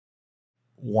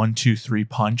1, 2, 3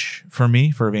 punch for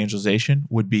me for evangelization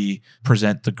would be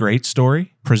present the great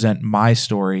story, present my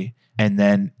story, and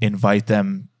then invite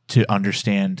them to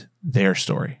understand their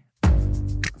story.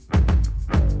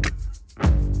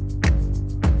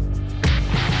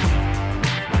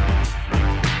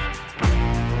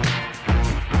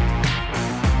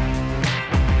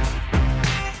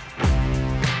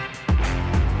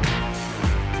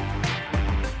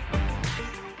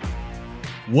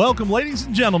 Welcome, ladies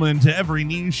and gentlemen, to Every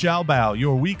Knee Shall Bow,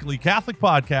 your weekly Catholic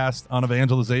podcast on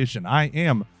evangelization. I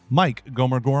am Mike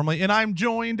Gomer Gormley, and I'm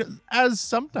joined, as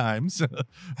sometimes,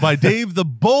 by Dave the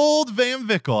Bold Van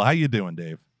Vickle. How you doing,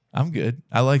 Dave? I'm good.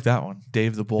 I like that one,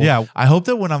 Dave the Bold. Yeah. I hope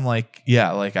that when I'm I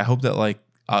hope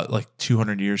that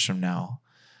 200 years from now,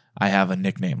 I have a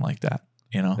nickname like that.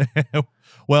 You know.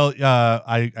 Well,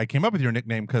 I came up with your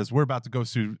nickname because we're about to go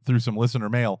through some listener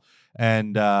mail,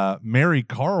 and Mary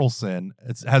Carlson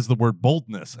has the word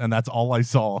boldness, and that's all I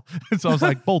saw. So I was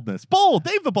like, boldness, bold,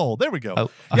 Dave the Bold. There we go.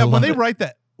 When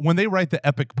they write the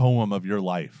epic poem of your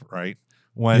life, right?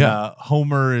 When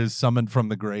Homer is summoned from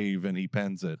the grave and he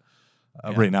pens it.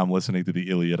 Right now, I'm listening to the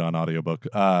Iliad on audiobook.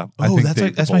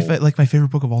 That's my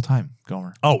favorite book of all time,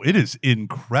 Gomer. Oh, it is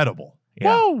incredible.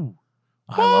 Yeah. Whoa.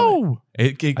 I love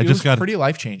it. It was pretty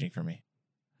life-changing for me.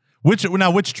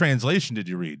 Which translation did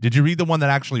you read? Did you read the one that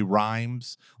actually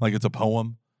rhymes? Like it's a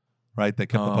poem, right? They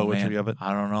kept the poetry of it?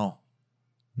 I don't know.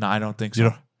 No, I don't think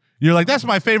so. You're like, that's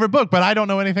my favorite book, but I don't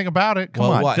know anything about it. Come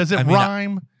on. What? Does it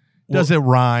rhyme? Does it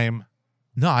rhyme?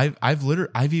 No,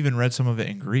 I've even read some of it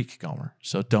in Greek, Gomer.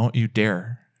 So don't you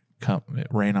dare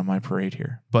rain on my parade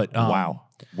here. But wow.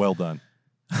 Well done.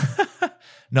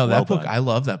 No, that book, I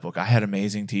love that book. I had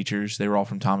amazing teachers. They were all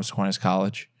from Thomas Aquinas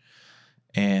College.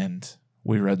 And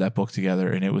we read that book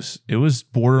together, and it was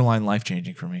borderline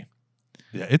life-changing for me.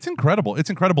 Yeah, it's incredible. It's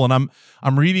incredible. And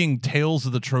I'm reading Tales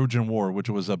of the Trojan War, which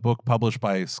was a book published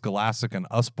by Scholastic and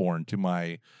Usborne to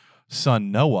my son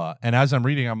Noah. And as I'm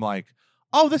reading, I'm like,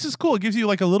 oh, this is cool. It gives you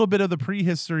like a little bit of the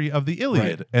prehistory of the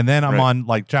Iliad. Right. And then I'm on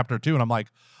like chapter 2, and I'm like,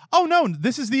 oh no,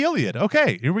 this is the Iliad.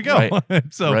 Okay, here we go.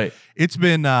 Right. It's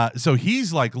been so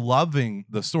he's like loving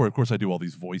the story. Of course, I do all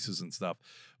these voices and stuff.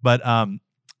 But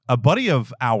a buddy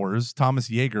of ours, Thomas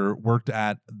Yeager, worked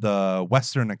at the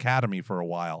Western Academy for a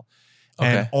while.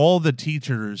 Okay. And all the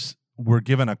teachers were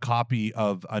given a copy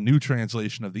of a new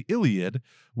translation of the Iliad,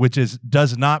 which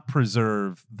does not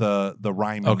preserve the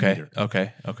rhyming meter.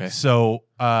 Okay. So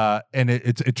and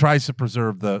it tries to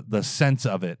preserve the sense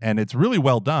of it, and it's really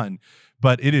well done.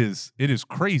 But it is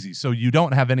crazy. So you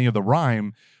don't have any of the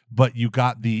rhyme, but you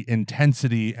got the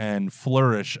intensity and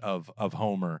flourish of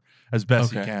Homer as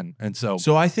best you can. And so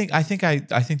I think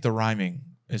the rhyming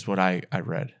is what I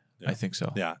read. Yeah. I think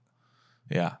so. Yeah.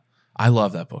 I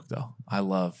love that book though. I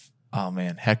love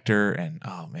Hector, and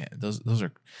those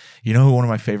are, you know who one of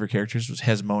my favorite characters was?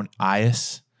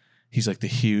 Hasmoneus. He's like the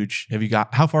huge.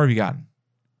 How far have you gotten?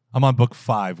 I'm on book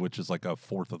 5, which is like a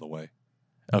fourth of the way.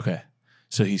 Okay.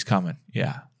 So he's coming.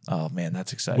 Yeah. Oh man,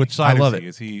 that's exciting. Which side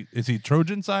is he? Is he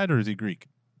Trojan side or is he Greek?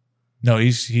 No,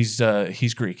 he's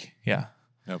Greek. Yeah.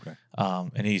 Okay.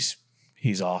 And he's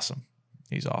awesome.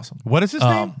 He's awesome. What is his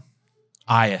name?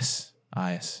 Aius.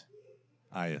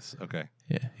 Okay.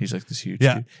 Yeah, he's like this huge.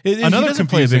 Yeah. He doesn't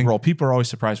play a big role. People are always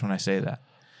surprised when I say that.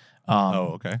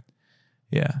 Okay.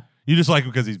 Yeah. You just like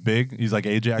him because he's big? He's like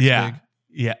Ajax big?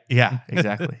 Yeah,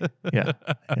 exactly. Yeah,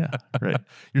 right.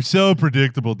 You're so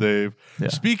predictable, Dave. Yeah.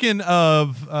 Speaking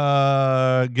of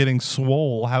getting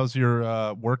swole, how's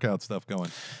your workout stuff going?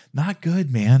 Not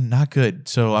good, man. Not good.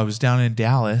 So I was down in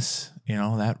Dallas.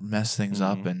 That messed things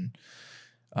up, and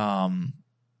I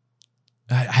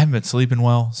haven't been sleeping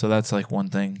well. So that's like one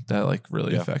thing that like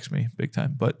really affects me big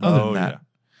time. But other than that,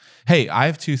 hey, I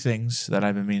have 2 things that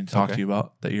I've been meaning to talk to you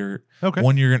about. That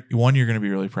one you're going to be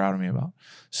really proud of me about.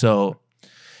 So.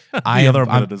 I'm going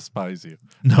to despise you.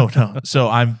 No. So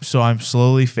I'm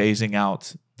slowly phasing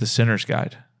out the Sinner's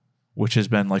Guide, which has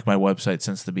been like my website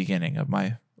since the beginning of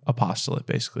my apostolate,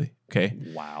 basically. Okay.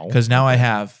 Wow. Because now I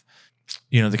have,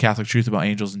 the Catholic Truth About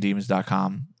Angels and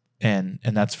Demons.com, and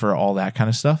that's for all that kind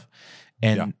of stuff.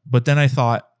 But then I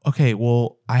thought, okay,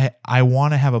 well, I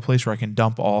want to have a place where I can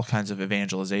dump all kinds of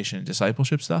evangelization and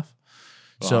discipleship stuff.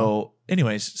 So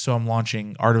anyways, I'm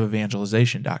launching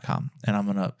artofelvangelization.com, and I'm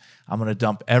going to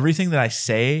dump everything that I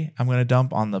say I'm going to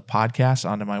dump on the podcast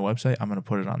onto my website. I'm going to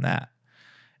put it on that.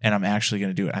 And I'm actually going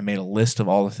to do it. I made a list of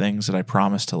all the things that I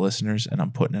promised to listeners, and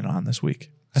I'm putting it on this week.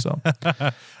 So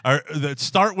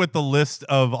start with the list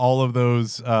of all of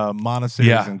those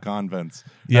monasteries and convents.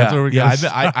 That's where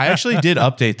I actually did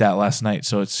update that last night,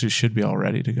 so it should be all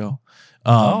ready to go.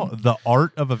 The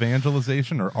Art of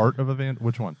Evangelization or Art of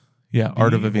Which one? Yeah, or,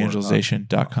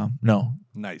 artofevangelization.com. No.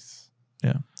 Nice.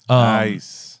 Yeah.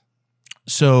 Nice.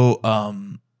 So,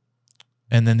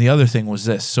 and then the other thing was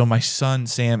this. So my son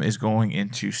Sam is going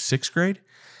into 6th grade,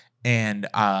 and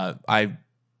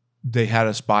they had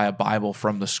us buy a Bible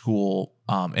from the school,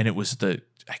 and it was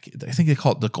I think they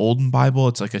call it the Golden Bible.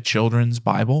 It's like a children's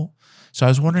Bible. So I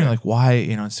was wondering, like, why,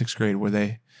 in 6th grade were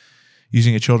they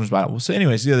using a children's Bible? So,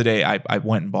 anyways, the other day I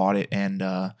went and bought it, and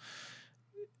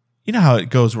you know how it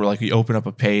goes, where like you open up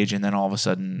a page, and then all of a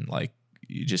sudden, like,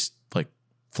 you just like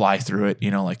fly through it.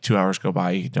 Like 2 hours go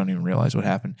by, you don't even realize what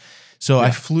happened. So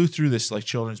I flew through this like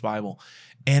children's Bible,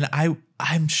 and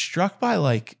I'm struck by,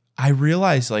 like, I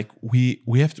realize, like, we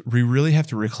really have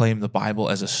to reclaim the Bible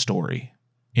as a story.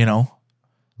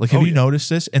 Like, have you noticed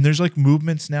this? And there's like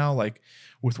movements now, like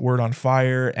with Word on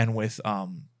Fire, and with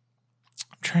I'm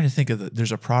trying to think of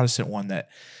there's a Protestant one that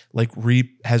like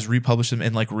has republished them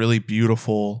in like really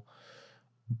beautiful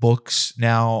books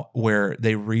now, where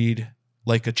they read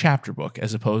like a chapter book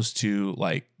as opposed to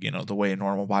like the way a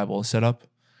normal Bible is set up.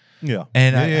 Yeah.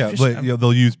 And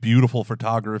they'll use beautiful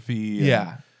photography.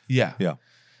 Yeah.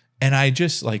 And I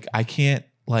just like, I can't,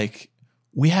 like,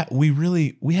 we have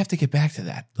to get back to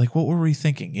that. Like, what were we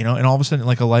thinking? And all of a sudden,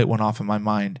 like, a light went off in my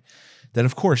mind that,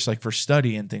 of course, like for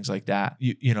study and things like that,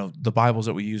 the Bibles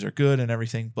that we use are good and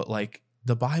everything, but like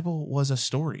the Bible was a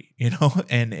story, and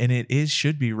it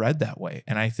should be read that way.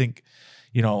 And I think,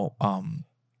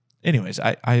 anyways,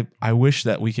 I wish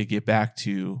that we could get back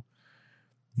to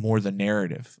more the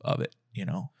narrative of it,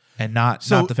 and not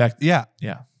the fact. Yeah.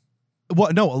 Yeah.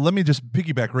 Well, no, let me just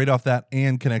piggyback right off that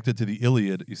and connect it to the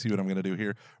Iliad. You see what I'm going to do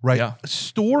here, right? Yeah.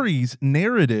 Stories,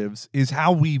 narratives is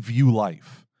how we view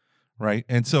life, right?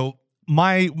 And so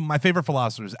my favorite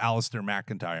philosopher is Alistair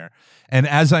McIntyre. And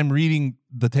as I'm reading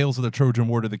the Tales of the Trojan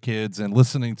War to the kids and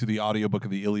listening to the audiobook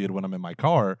of the Iliad when I'm in my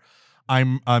car,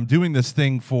 I'm doing this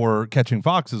thing for Catching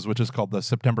Foxes, which is called the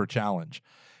September Challenge.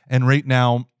 And right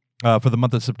now, for the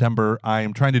month of September, I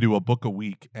am trying to do a book a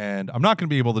week, and I'm not going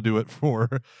to be able to do it for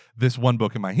this one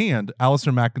book in my hand,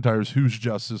 Alistair McIntyre's Whose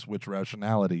Justice, Which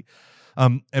Rationality.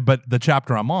 But the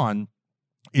chapter I'm on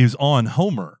is on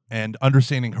Homer and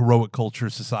understanding heroic culture,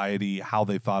 society, how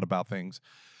they thought about things.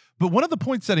 But one of the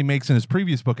points that he makes in his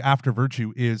previous book, After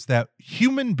Virtue, is that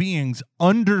human beings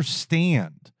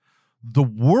understand the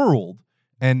world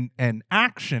and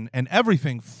action and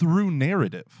everything through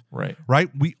narrative. Right?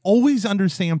 We always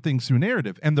understand things through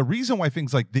narrative. And the reason why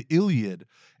things like the Iliad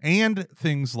and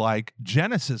things like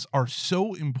Genesis are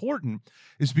so important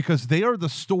is because they are the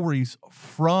stories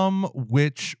from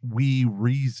which we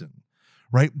reason.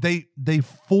 Right? They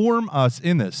form us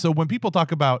in this. So when people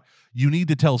talk about you need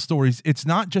to tell stories, it's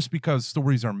not just because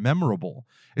stories are memorable.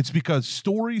 It's because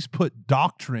stories put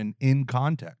doctrine in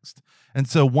context. And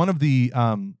so one of the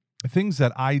things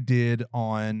that I did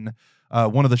on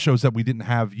one of the shows that we didn't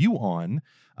have you on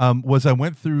was I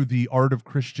went through the Art of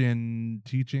Christian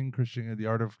Teaching, the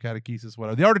Art of Catechesis,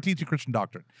 the Art of Teaching Christian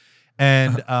Doctrine.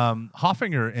 And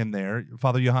Hoffinger in there,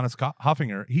 Father Johannes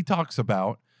Hoffinger, he talks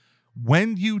about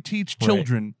when you teach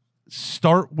children,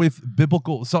 start with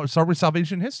start with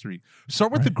salvation history.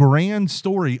 Start with the grand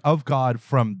story of God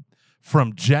from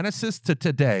Genesis to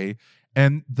today,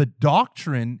 and the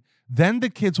doctrine. Then the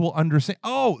kids will understand,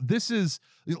 this is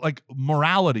like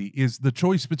morality is the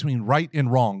choice between right and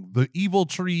wrong, the evil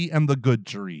tree and the good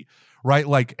tree, right?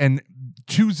 Like, and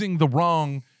choosing the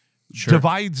wrong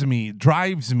divides me,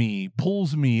 drives me,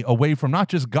 pulls me away from not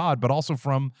just God, but also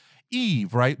from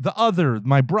Eve, right? The other,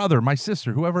 my brother, my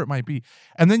sister, whoever it might be.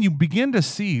 And then you begin to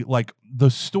see like the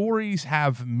stories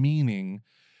have meaning.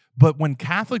 But when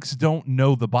Catholics don't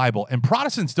know the Bible, and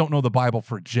Protestants don't know the Bible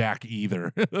for jack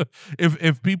either,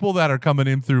 if people that are coming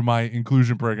in through my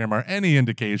inclusion program are any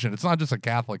indication, it's not just a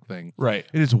Catholic thing. Right.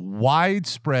 It is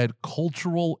widespread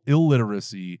cultural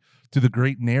illiteracy to the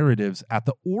great narratives at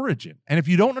the origin. And if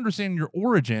you don't understand your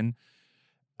origin,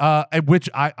 which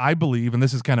I believe, and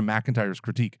this is kind of McIntyre's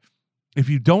critique, if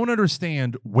you don't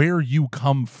understand where you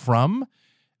come from,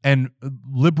 and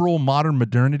liberal modern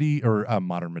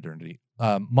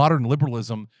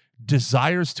liberalism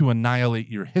desires to annihilate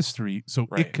your history so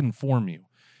it can form you.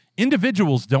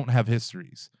 Individuals don't have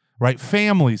histories, right?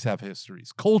 Families have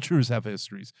histories. Cultures have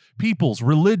histories. Peoples,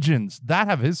 religions, that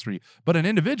have history. But an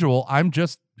individual, I'm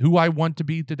just who I want to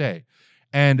be today.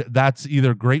 And that's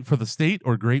either great for the state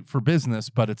or great for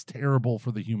business, but it's terrible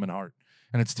for the human heart.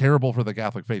 And it's terrible for the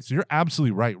Catholic faith. So you're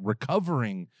absolutely right.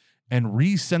 Recovering and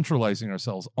re-centralizing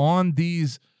ourselves on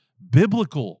these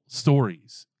biblical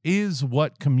stories is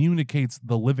what communicates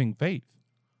the living faith.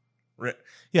 Right.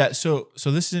 Yeah. So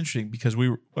this is interesting because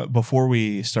before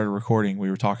we started recording,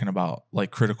 we were talking about like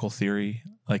critical theory,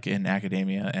 like in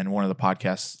academia, and one of the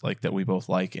podcasts like that we both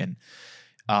like, and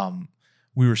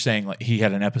we were saying like he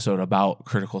had an episode about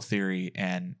critical theory,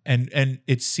 and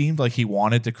it seemed like he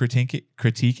wanted to critique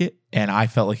it, and I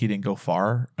felt like he didn't go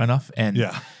far enough, and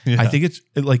I think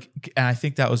and I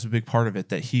think that was a big part of it,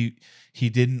 that he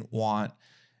didn't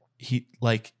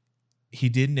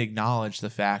acknowledge the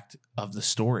fact of the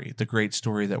story, the great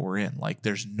story that we're in. Like,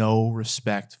 there's no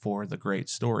respect for the great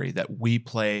story, that we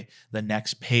play the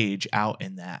next page out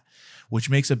in that, which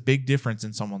makes a big difference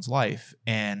in someone's life.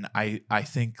 And I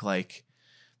think, like,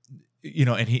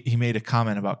 and he made a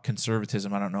comment about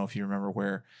conservatism. I don't know if you remember,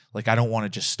 where like, I don't want to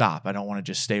just stop. I don't want to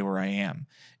just stay where I am.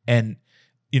 And,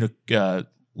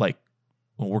 like,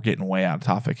 well, we're getting way out of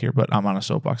topic here, but I'm on a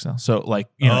soapbox now. So like,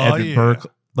 Edmund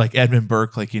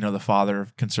Burke, like, the father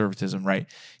of conservatism, right?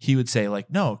 He would say like,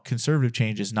 no, conservative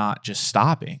change is not just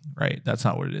stopping, right? That's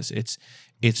not what it is.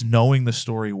 It's knowing the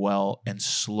story well and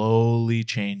slowly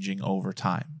changing over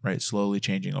time, right? Slowly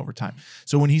changing over time.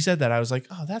 So when he said that, I was like,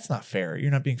 oh, that's not fair.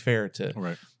 You're not being fair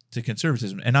to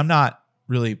conservatism. And I'm not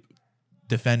really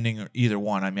defending either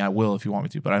one. I mean, I will if you want me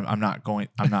to, but I'm not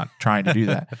trying to do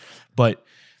that. But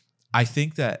I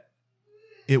think that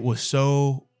it was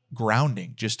so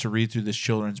grounding just to read through this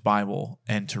children's Bible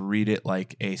and to read it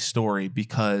like a story,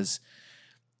 because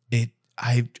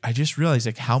I just realized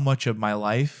like how much of my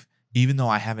life, even though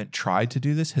I haven't tried to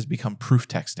do this, has become proof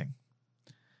texting.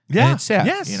 Yeah. And it's sad.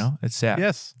 Yes. It's sad.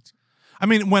 Yes. I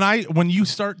mean, when you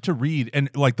start to read, and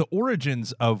like the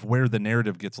origins of where the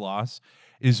narrative gets lost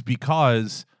is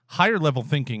because higher level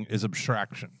thinking is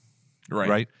abstraction.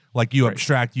 Right? Like you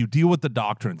abstract, you deal with the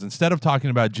doctrines. Instead of talking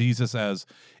about Jesus as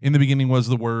in the beginning was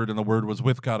the Word, and the Word was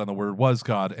with God, and the Word was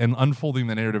God, and unfolding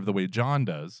the narrative the way John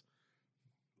does,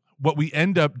 what we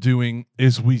end up doing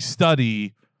is we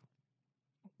study,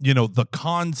 the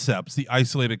concepts, the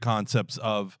isolated concepts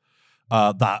of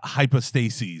the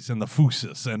hypostases and the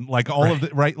physis and like all of the,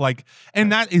 right? Like,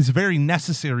 and that is very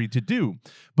necessary to do.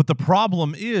 But the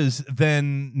problem is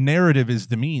then narrative is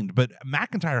demeaned. But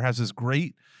McIntyre has this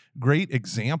great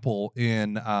example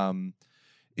in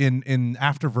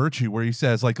After Virtue, where he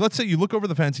says, like, let's say you look over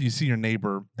the fence and you see your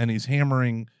neighbor and he's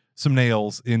hammering some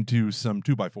nails into some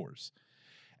 2x4s,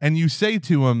 and you say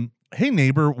to him, hey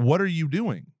neighbor, what are you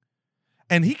doing?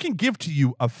 And he can give to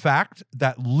you a fact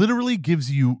that literally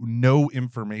gives you no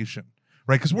information,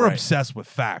 right? Because we're obsessed with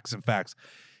facts and facts.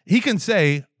 He can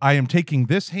say, I am taking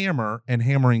this hammer and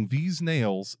hammering these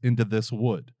nails into this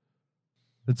wood.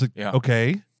 It's like,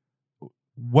 okay,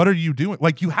 what are you doing?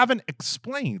 Like, you haven't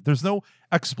explained. There's no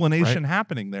explanation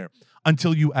happening there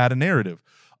until you add a narrative.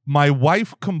 My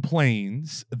wife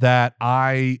complains that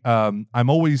I'm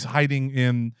always hiding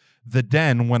in the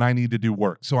den when I need to do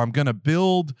work. So I'm going to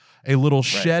build a little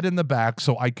shed in the back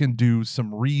so I can do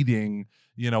some reading,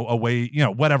 away,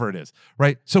 whatever it is,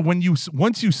 right? So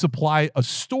once you supply a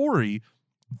story,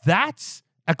 that's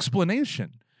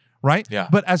explanation. Right. Yeah.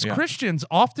 But as Christians,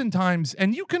 oftentimes,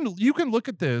 and you can look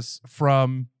at this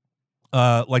from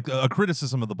like a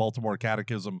criticism of the Baltimore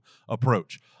Catechism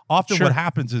approach. Often what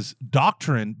happens is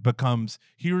doctrine becomes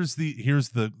here's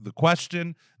the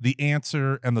question, the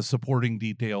answer, and the supporting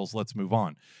details. Let's move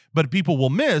on. But people will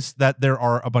miss that there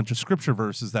are a bunch of scripture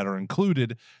verses that are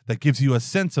included that gives you a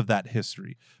sense of that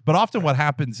history. But often what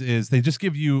happens is they just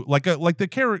give you like the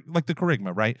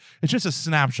kerygma, right? It's just a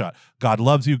snapshot. God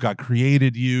loves you. God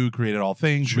created you, created all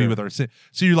things. We with our sin.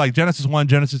 So you're like Genesis 1,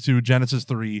 Genesis 2, Genesis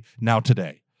 3, now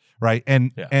today. Right.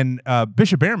 And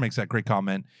Bishop Barron makes that great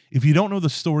comment. If you don't know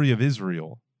the story of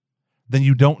Israel, then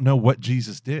you don't know what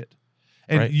Jesus did.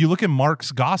 And you look at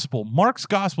Mark's gospel. Mark's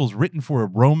gospel is written for a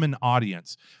Roman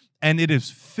audience, and it is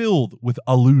filled with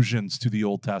allusions to the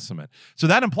Old Testament. So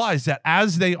that implies that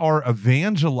as they are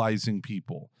evangelizing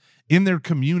people in their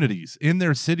communities, in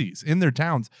their cities, in their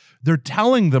towns, they're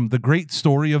telling them the great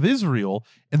story of Israel.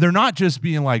 And they're not just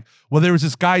being like, well, there was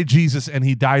this guy, Jesus, and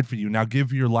he died for you. Now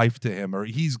give your life to him. Or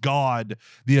he's God,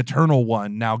 the eternal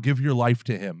one. Now give your life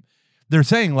to him. They're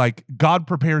saying like God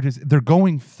prepared they're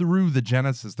going through the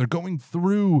Genesis. They're going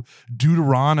through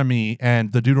Deuteronomy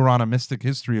and the Deuteronomistic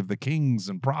history of the kings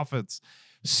and prophets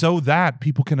so that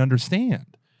people can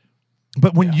understand.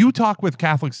 But when you talk with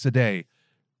Catholics today,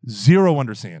 zero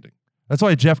understanding. That's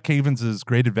why Jeff Cavins'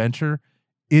 Great Adventure,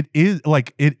 it is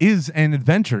an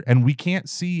adventure, and we can't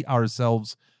see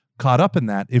ourselves caught up in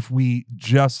that if we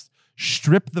just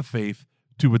strip the faith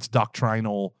to its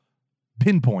doctrinal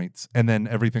pinpoints, and then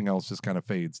everything else just kind of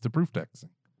fades to proof texting.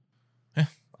 Yeah,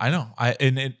 I know.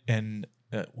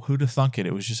 Who'd have thunk it?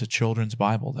 It was just a children's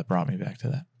Bible that brought me back to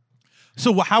that.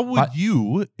 So how would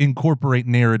you incorporate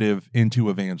narrative into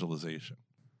evangelization?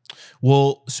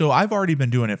 Well, so I've already been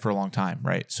doing it for a long time,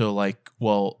 right? So like,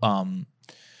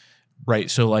 right.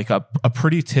 So like a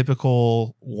pretty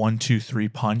typical 1, 2, 3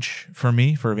 punch for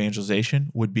me for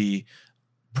evangelization would be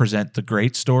present the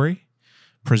great story,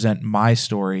 present my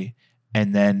story,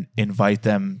 and then invite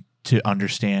them to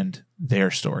understand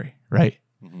their story, right?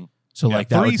 Mm-hmm. So like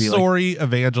that would be story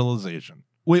evangelization,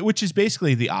 which is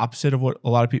basically the opposite of what a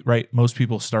lot of people, right? Most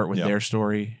people start with their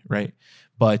story, right?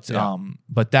 But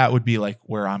that would be like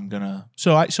where I'm gonna.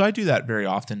 So I do that very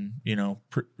often,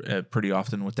 pretty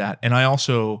often with that, and I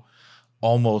also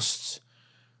almost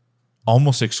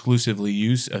exclusively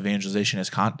use evangelization as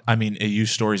I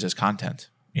use stories as content,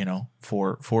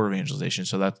 for evangelization.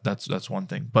 So that's one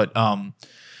thing. But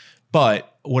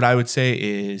what I would say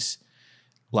is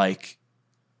like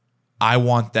I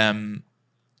want them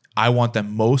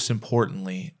most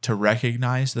importantly to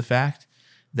recognize the fact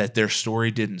that their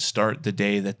story didn't start the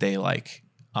day that they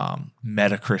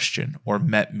met a Christian or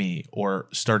met me or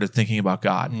started thinking about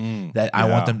God. I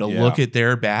want them to look at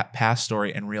their past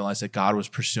story and realize that God was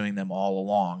pursuing them all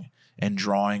along and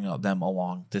drawing them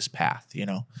along this path,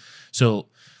 So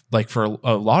like for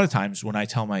a lot of times when I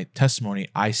tell my testimony,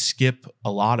 I skip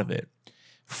a lot of it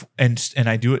and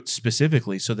I do it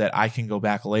specifically so that I can go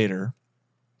back later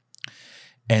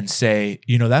and say,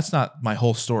 that's not my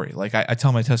whole story. Like I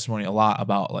tell my testimony a lot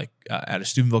about at a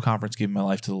Steubenville conference, giving my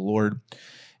life to the Lord.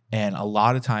 And a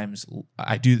lot of times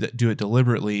I do it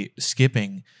deliberately,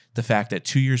 skipping the fact that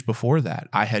 2 years before that,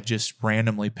 I had just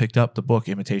randomly picked up the book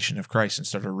Imitation of Christ and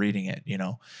started reading it,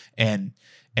 and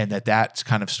that's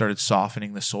kind of started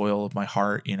softening the soil of my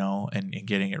heart, and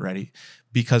getting it ready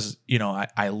because,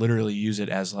 I literally use it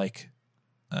as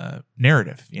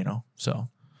narrative, so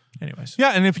anyways. Yeah.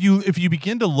 And if you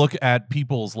begin to look at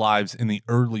people's lives in the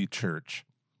early church,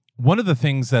 one of the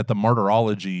things that the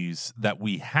martyrologies that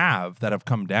we have that have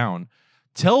come down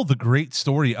tell the great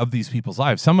story of these people's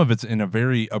lives. Some of it's in a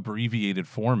very abbreviated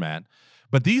format,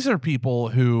 but these are people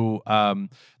who I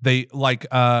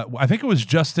think it was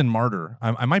Justin Martyr.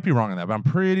 I might be wrong on that, but I'm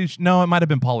pretty no, it might have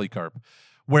been Polycarp,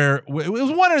 where it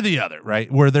was one or the other,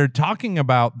 right? Where they're talking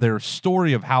about their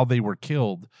story of how they were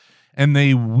killed, and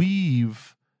they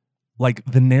weave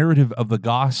the narrative of the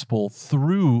gospel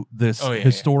through this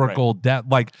historical death.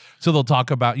 So they'll talk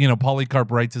about,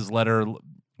 Polycarp writes his letter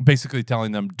basically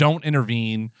telling them, don't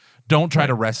intervene, don't try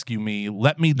to rescue me,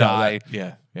 let me die.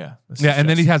 Yeah. And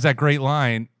then he has that great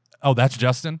line. Oh, that's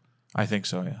Justin? I think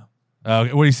so,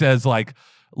 yeah. Where he says,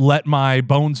 let my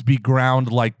bones be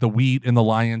ground like the wheat in the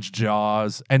lion's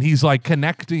jaws. And he's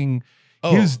connecting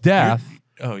his death.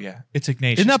 Oh yeah, it's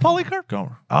Ignatius. Isn't that Polycarp?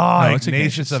 Gomer. Oh, no, it's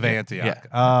Ignatius of Antioch.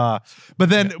 Yeah. But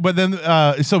then,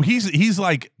 so he's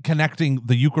connecting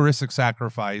the Eucharistic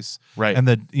sacrifice, right, and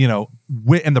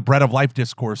and the bread of life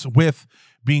discourse with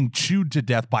being chewed to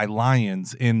death by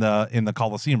lions in the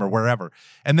Colosseum or wherever.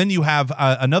 And then you have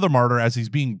another martyr as he's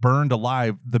being burned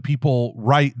alive. The people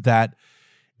write that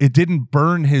it didn't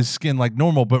burn his skin like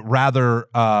normal, but rather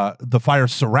the fire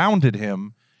surrounded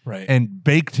him, right, and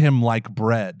baked him like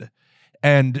bread.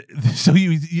 And so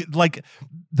you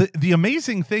the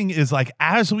amazing thing is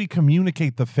as we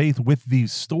communicate the faith with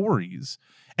these stories,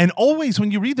 and always when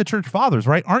you read the church fathers,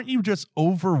 right, aren't you just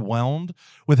overwhelmed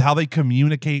with how they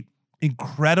communicate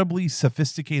incredibly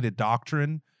sophisticated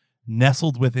doctrine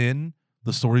nestled within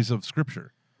the stories of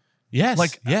Scripture?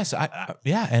 Yes, yes,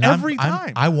 and every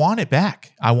time I want it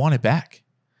back. I want it back.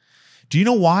 Do you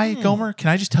know why, Gomer?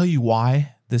 Can I just tell you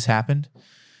why this happened?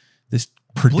 This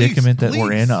predicament that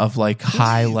we're in of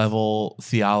high level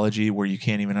theology where you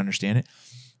can't even understand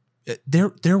it.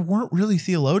 There weren't really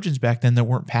theologians back then. There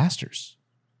weren't pastors.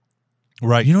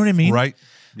 Right. You know what I mean? Right.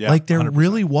 Yeah. There 100%.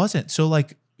 really wasn't. So I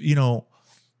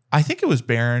think it was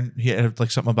Barron. He had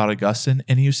something about Augustine,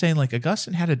 and he was saying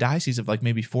Augustine had a diocese of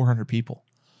maybe 400 people.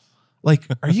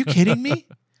 Are you kidding me?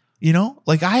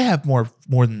 I have more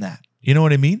than that. You know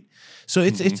what I mean? So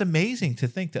it's amazing to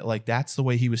think that that's the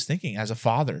way he was thinking as a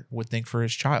father would think for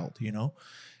his child,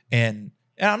 and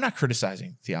I'm not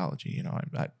criticizing theology,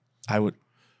 I would,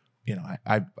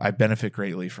 I benefit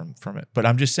greatly from it, but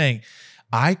I'm just saying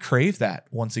I crave that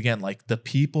once again, the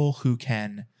people who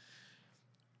can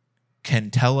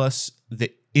tell us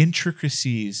the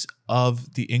intricacies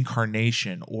of the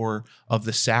incarnation or of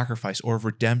the sacrifice or of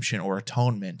redemption or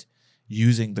atonement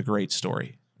using the great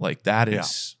story. That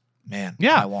is... Man,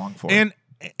 I long for it.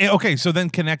 And okay, so then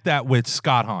connect that with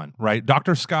Scott Hahn, right?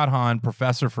 Dr. Scott Hahn,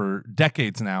 professor for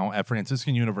decades now at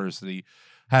Franciscan University,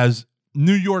 has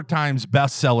New York Times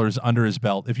bestsellers under his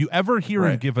belt. If you ever hear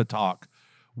him give a talk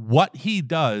what he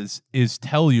does is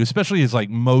tell you, especially his like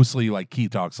mostly like key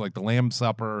talks, like the Lamb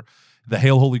Supper, the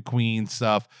Hail Holy Queen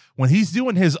stuff, when he's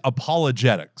doing his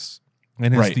apologetics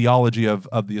and his theology of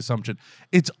the Assumption,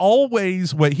 it's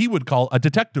always what he would call a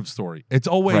detective story. It's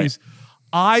always,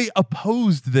 I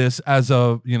opposed this as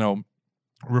a,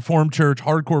 Reformed Church,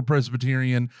 hardcore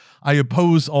Presbyterian. I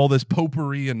oppose all this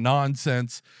popery and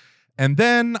nonsense. And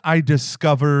then I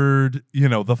discovered,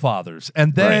 the fathers.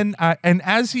 And then, and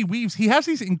as he weaves, he has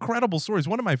these incredible stories.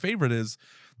 One of my favorite is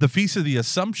the Feast of the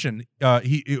Assumption.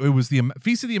 It was the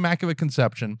Feast of the Immaculate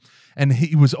Conception. And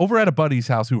he was over at a buddy's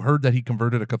house who heard that he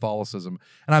converted to Catholicism.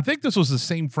 And I think this was the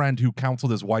same friend who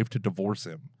counseled his wife to divorce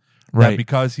him. Right.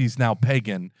 Because he's now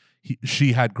pagan,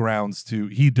 she had grounds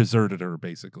he deserted her,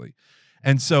 basically.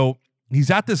 And so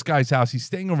he's at this guy's house. He's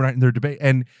staying overnight in their debate.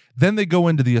 And then they go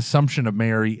into the Assumption of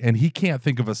Mary, and he can't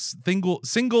think of a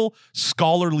single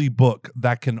scholarly book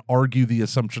that can argue the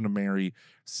Assumption of Mary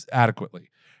adequately.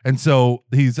 And so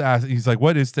he's like,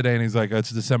 what is today? And he's like,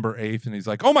 it's December 8th. And he's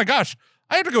like, oh my gosh,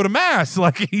 I have to go to Mass.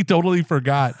 Like, he totally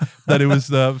forgot that it was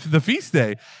the feast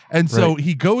day. And so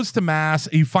he goes to Mass.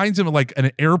 He finds him at like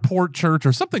an airport church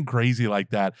or something crazy like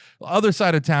that. Other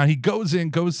side of town. He goes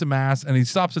to Mass, and he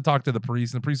stops to talk to the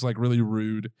priest. And the priest's like really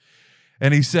rude.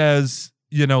 And he says,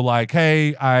 like,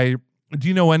 hey, do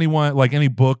you know anyone, like any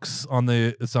books on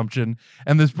the Assumption?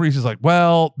 And this priest is like,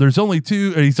 well, there's only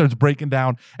 2. And he starts breaking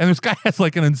down. And this guy has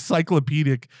like an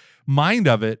encyclopedic mind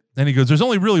of it. And he goes, there's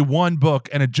only really one book,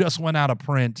 and it just went out of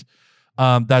print,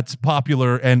 that's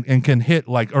popular and can hit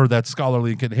or that's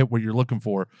scholarly and can hit what you're looking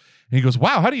for. And he goes,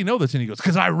 wow, how do you know this? And he goes,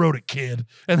 because I wrote it, kid.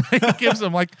 And he gives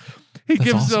him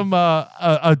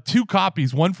awesome. 2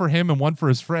 copies, one for him and one for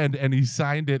his friend. And he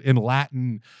signed it in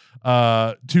Latin,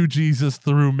 to Jesus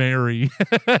through Mary.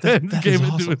 And that gave it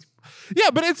awesome. to his.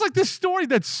 Yeah, but it's like this story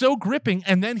that's so gripping.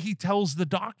 And then he tells the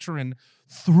doctrine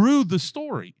through the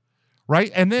story.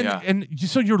 Right. And then,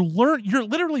 so you're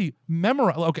literally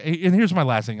memorizing. Okay. And here's my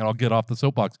last thing, and I'll get off the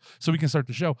soapbox so we can start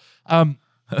the show.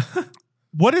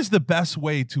 What is the best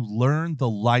way to learn the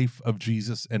life of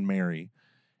Jesus and Mary?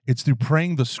 It's through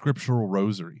praying the scriptural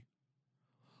rosary.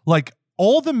 Like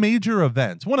all the major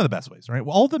events, one of the best ways, right?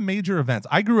 Well, all the major events.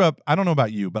 I grew up, I don't know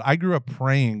about you, but I grew up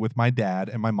praying with my dad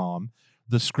and my mom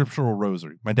the scriptural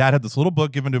rosary. My dad had this little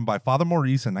book given to him by Father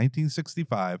Maurice in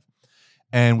 1965.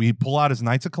 And we pull out his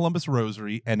Knights of Columbus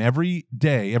rosary, and every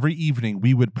day, every evening,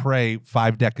 we would pray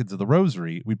 5 decades of the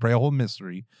rosary. We'd pray a whole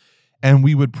mystery, and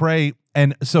we would pray.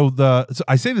 And so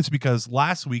I say this because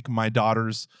last week my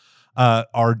daughters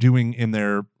are doing in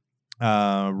their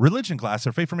religion class,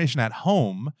 their faith formation at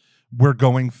home. We're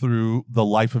going through the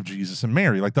life of Jesus and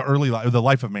Mary, like the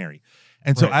life of Mary.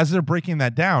 And so as they're breaking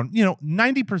that down,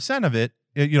 90% of it.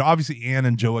 Obviously Anne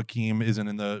and Joachim isn't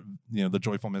in the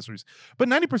joyful mysteries, but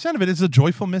 90% of it is the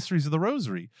joyful mysteries of the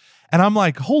rosary. And I'm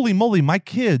like, holy moly, my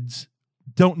kids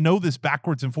don't know this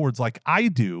backwards and forwards like I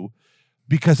do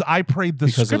because I prayed the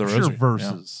scripture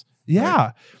verses. Yeah.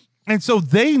 Right. And so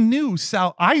they knew,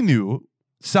 I knew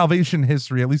salvation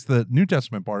history, at least the New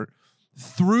Testament part,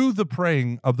 through the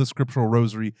praying of the scriptural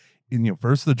rosary.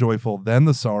 First the joyful, then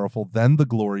the sorrowful, then the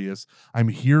glorious. I'm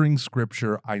hearing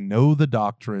scripture. I know the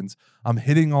doctrines. I'm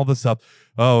hitting all the stuff.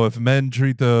 Oh, if men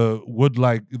treat the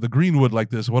green wood like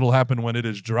this, what'll happen when it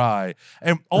is dry?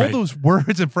 And all those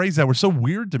words and phrases that were so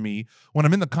weird to me when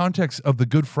I'm in the context of the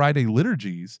Good Friday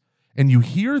liturgies, and you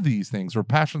hear these things, or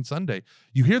Passion Sunday,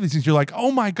 you hear these things, you're like,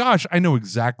 oh my gosh, I know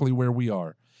exactly where we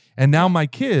are. And now my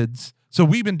kids, so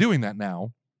we've been doing that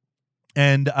now.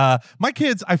 And my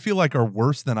kids, I feel like, are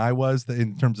worse than I was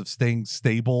in terms of staying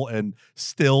stable and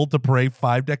still to pray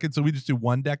 5 decades. So we just do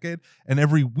 1 decade, and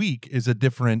every week is a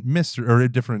different mystery or a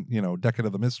different, decade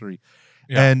of the mystery.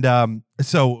 Yeah. And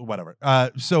so whatever.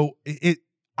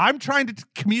 I'm trying to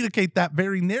communicate that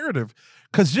very narrative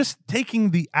because just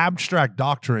taking the abstract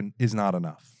doctrine is not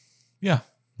enough. Yeah.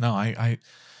 No,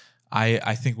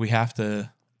 I think we have to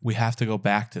go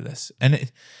back to this.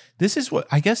 And this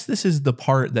is the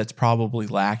part that's probably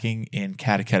lacking in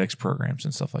catechetics programs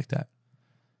and stuff like that,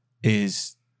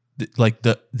 is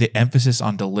the emphasis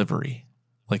on delivery,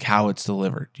 like how it's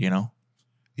delivered,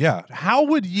 Yeah. How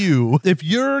would you, if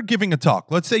you're giving a talk,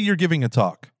 let's say you're giving a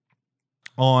talk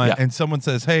and someone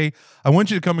says, hey, I want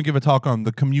you to come and give a talk on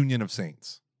the communion of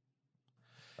saints.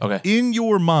 Okay. In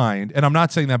your mind, and I'm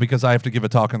not saying that because I have to give a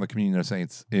talk on the communion of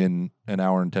saints in an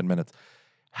hour and 10 minutes.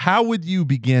 How would you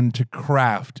begin to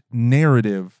craft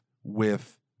narrative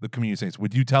with the communion of saints?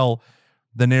 Would you tell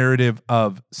the narrative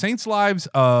of saints' lives,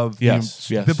 of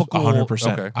biblical?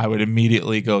 100%. Okay. I would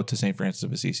immediately go to St. Francis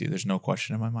of Assisi. There's no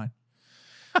question in my mind.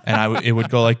 And it would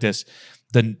go like this.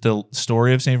 The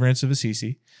story of St. Francis of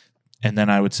Assisi And then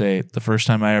I would say the first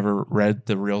time I ever read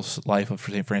the real life of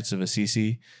St. Francis of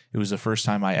Assisi, it was the first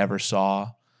time I ever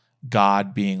saw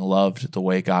God being loved the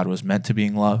way God was meant to be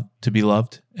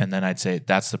loved. And then I'd say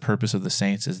that's the purpose of the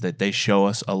saints, is that they show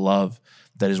us a love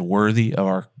that is worthy of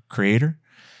our Creator,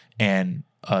 and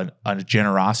a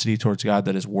generosity towards God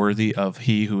that is worthy of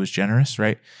He who is generous,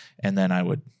 right? And then I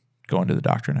would go into the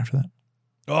doctrine after that.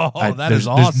 Oh, that is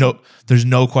awesome. There's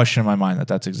no question in my mind that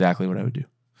that's exactly what I would do.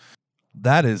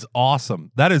 That is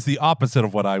awesome. That is the opposite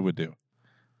of what I would do.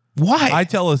 Why? I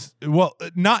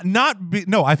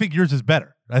think yours is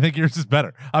better.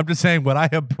 I'm just saying what I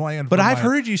have planned. But I've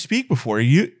heard you speak before.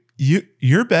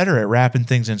 You're better at wrapping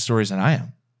things in stories than I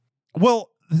am.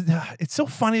 Well, it's so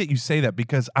funny that you say that,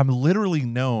 because I'm literally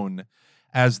known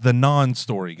as the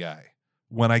non-story guy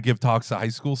when I give talks to high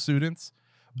school students.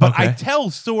 But okay.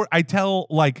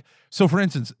 So for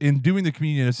instance, in doing the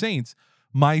Communion of Saints,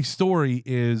 my story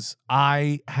is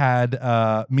I had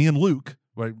me and Luke,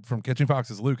 right, from Catching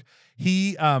Foxes, Luke,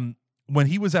 he when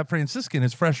he was at Franciscan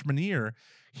his freshman year,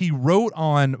 he wrote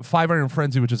on Five Iron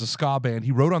Frenzy, which is a ska band,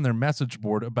 he wrote on their message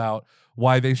board about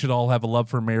why they should all have a love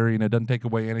for Mary and it doesn't take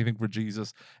away anything for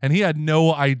Jesus. And he had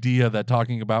no idea that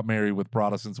talking about Mary with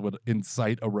Protestants would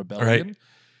incite a rebellion. Right.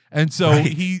 And so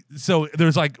so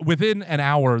there's like within an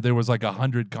hour, there was like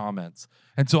 100 comments.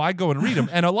 And so I go and read them.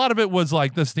 And a lot of it was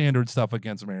like the standard stuff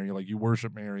against Mary. Like, you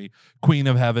worship Mary, Queen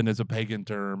of Heaven is a pagan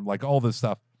term, like all this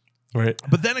stuff. Right.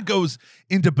 But then it goes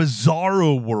into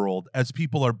bizarro world as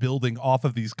people are building off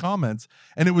of these comments.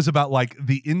 And it was about like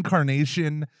the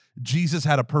incarnation. Jesus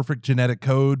had a perfect genetic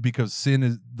code because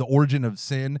the origin of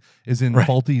sin is in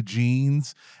faulty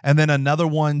genes. And then another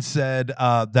one said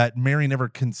that Mary never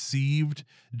conceived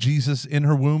Jesus in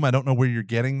her womb. I don't know where you're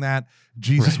getting that.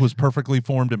 Jesus was perfectly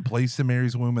formed and placed in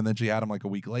Mary's womb, and then she had him like a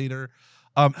week later.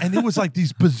 And it was like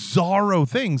these bizarro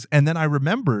things. And then I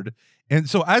remembered. And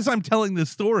so as I'm telling this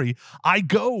story, I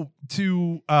go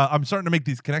to, I'm starting to make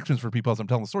these connections for people as I'm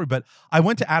telling the story, but I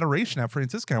went to adoration at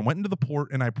Franciscan. I went into the port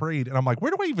and I prayed, and I'm like,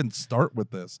 where do I even start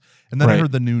with this? And then I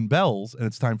heard the noon bells, and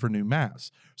it's time for noon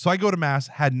mass. So I go to mass,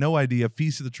 had no idea,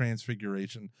 Feast of the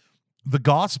Transfiguration. The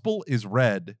gospel is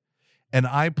read, and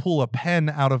I pull a pen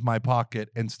out of my pocket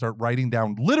and start writing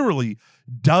down literally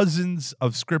dozens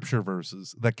of scripture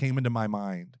verses that came into my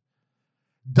mind.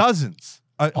 Dozens.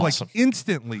 Awesome. Like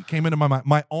instantly came into my mind.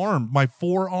 My arm, my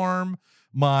forearm,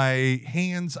 my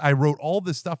hands. I wrote all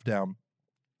this stuff down,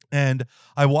 and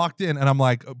I walked in, and I'm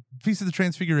like, Feast of the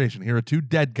Transfiguration. Here are two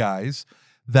dead guys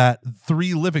that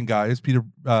three living guys, Peter,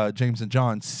 James, and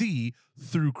John, see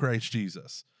through Christ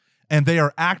Jesus. And they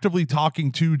are actively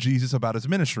talking to Jesus about his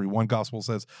ministry. One gospel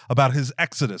says about his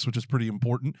exodus, which is pretty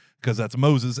important because that's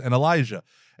Moses and Elijah.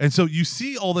 And so you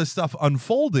see all this stuff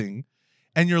unfolding,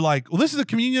 and you're like, well, this is the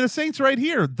Communion of Saints right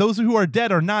here. Those who are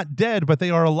dead are not dead, but they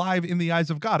are alive in the eyes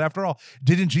of God. After all,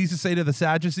 didn't Jesus say to the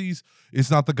Sadducees,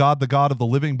 "Is not the God of the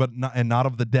living, but not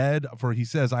of the dead? For he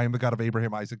says, I am the God of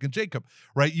Abraham, Isaac, and Jacob."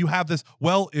 Right? You have this.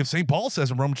 Well, if St. Paul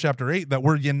says in Romans chapter 8 that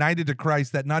we're united to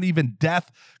Christ, that not even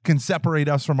death can separate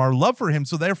us from our love for him.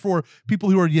 So therefore, people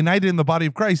who are united in the body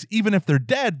of Christ, even if they're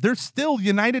dead, they're still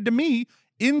united to me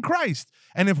in Christ.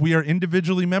 And if we are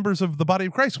individually members of the body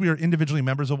of Christ, we are individually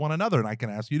members of one another. And I can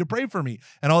ask you to pray for me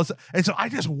and all this. And so I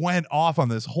just went off on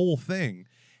this whole thing.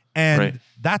 And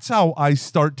that's how I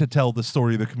start to tell the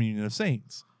story of the Communion of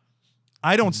Saints.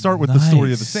 I don't start with the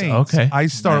story of the saints. Okay. I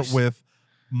start with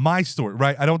my story,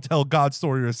 right? I don't tell God's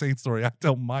story or a saint's story. I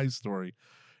tell my story.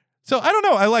 So I don't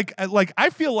know. I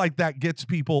feel like that gets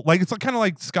people, like, it's kind of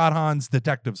like Scott Hahn's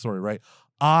detective story, right?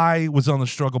 I was on the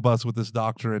struggle bus with this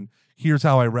doctrine. Here's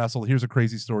how I wrestled. Here's a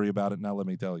crazy story about it. Now let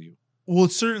me tell you. Well,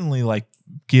 it certainly like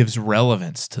gives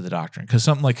relevance to the doctrine, because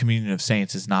something like Communion of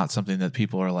Saints is not something that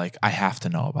people are like, I have to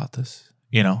know about this,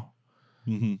 you know?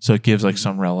 Mm-hmm. So it gives like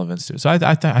some relevance to it. So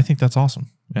I think that's awesome.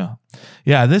 Yeah.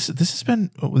 Yeah.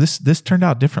 This turned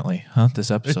out differently, huh?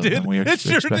 This episode. It did. It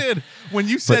sure did. When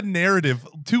you said narrative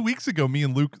 2 weeks ago, me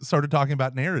and Luke started talking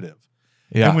about narrative.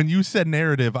 Yeah. And when you said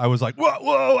narrative, I was like,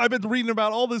 whoa, I've been reading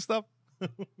about all this stuff.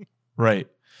 Right.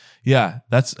 Yeah.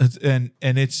 And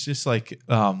it's just like,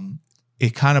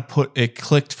 it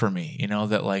clicked for me, you know,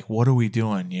 that like, what are we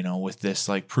doing, you know, with this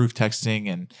like proof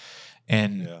texting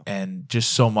and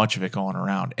just so much of it going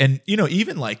around. And, you know,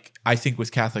 even like, I think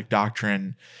with Catholic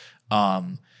doctrine, I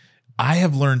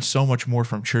have learned so much more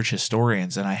from church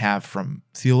historians than I have from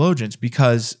theologians,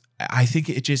 because I think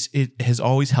it has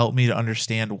always helped me to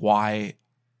understand why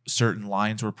certain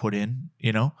lines were put in,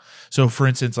 you know? So for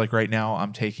instance, like right now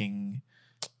I'm taking,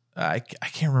 I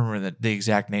can't remember the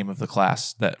exact name of the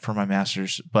class that for my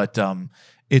master's, but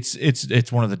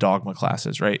it's one of the dogma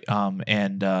classes, right?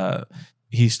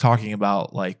 he's talking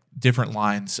about like different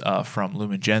lines from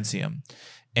Lumen Gentium,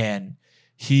 and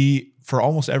he, for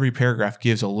almost every paragraph,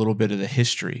 gives a little bit of the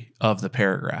history of the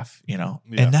paragraph,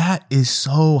 and that is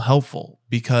so helpful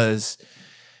because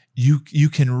you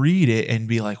can read it and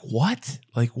be like, what?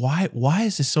 Like, why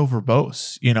is this so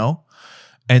verbose?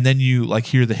 And then you like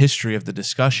hear the history of the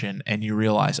discussion and you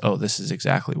realize, oh, this is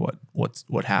exactly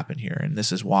what happened here. And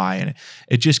this is why. And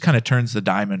it just kind of turns the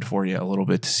diamond for you a little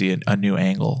bit to see a new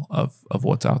angle of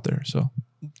what's out there. So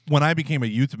when I became a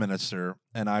youth minister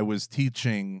and I was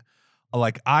teaching,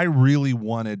 like, I really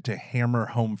wanted to hammer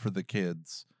home for the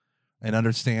kids an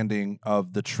understanding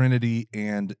of the Trinity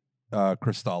and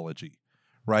Christology,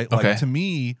 right? Okay. Like, to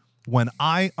me, when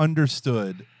I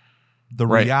understood the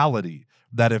Right. reality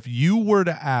that if you were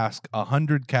to ask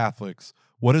 100 Catholics,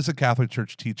 what does the Catholic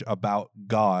Church teach about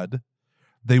God,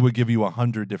 they would give you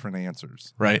 100 different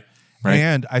answers. Right.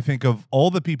 And I think of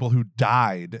all the people who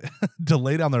died to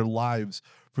lay down their lives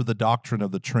for the doctrine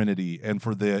of the Trinity and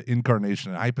for the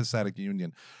incarnation and hypostatic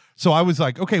union. So I was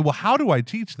like, okay, well, how do I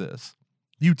teach this?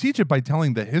 You teach it by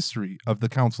telling the history of the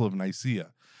Council of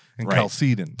Nicaea and Right.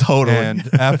 Chalcedon Totally. and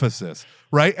Ephesus,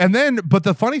 right? And then, but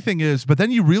the funny thing is,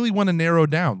 then you really want to narrow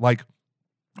down, like,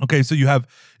 okay, so you have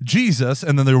Jesus,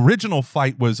 and then the original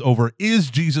fight was over, is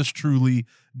Jesus truly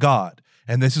God?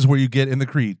 And this is where you get in the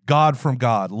creed, God from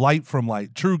God, light from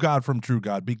light, true God from true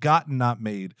God, begotten, not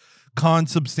made,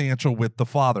 consubstantial with the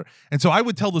Father. And so I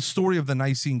would tell the story of the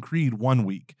Nicene Creed one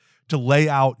week to lay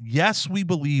out, yes, we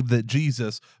believe that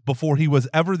Jesus, before he was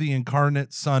ever the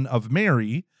incarnate Son of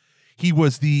Mary, he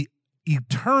was the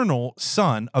eternal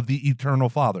Son of the eternal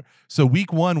Father. So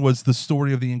week one was the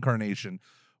story of the incarnation.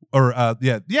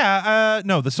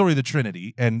 The story of the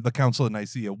Trinity and the Council of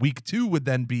Nicaea. Week two would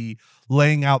then be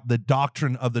laying out the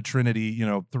doctrine of the Trinity,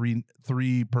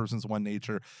 three persons, one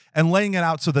nature, and laying it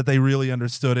out so that they really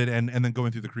understood it, and then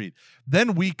going through the creed.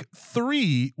 Then week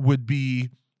three would be,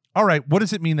 all right, what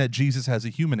does it mean that Jesus has a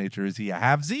human nature? Is he a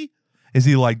halvesy? Is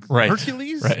he like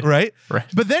Hercules? Right.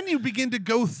 But then you begin to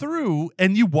go through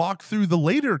and you walk through the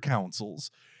later councils.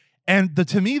 And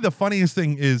to me, the funniest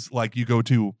thing is, like, you go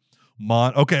to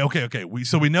okay.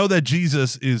 We know that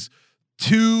Jesus is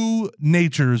two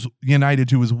natures united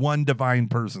to his one divine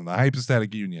person, the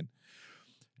hypostatic union.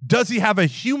 Does he have a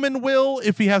human will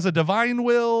if he has a divine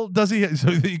will? Does he?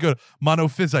 So you go to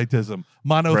monophysitism,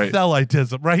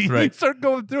 monothelitism, right? You start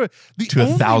going through it.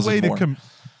 The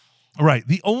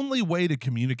only way to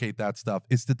communicate that stuff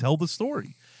is to tell the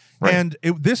story. Right. And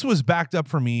this was backed up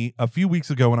for me a few weeks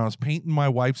ago when I was painting my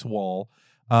wife's wall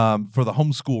for the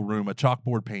homeschool room, a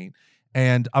chalkboard paint.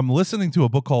 And I'm listening to a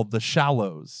book called The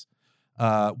Shallows,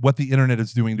 What the Internet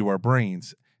is Doing to Our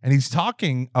Brains. And he's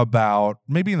talking about,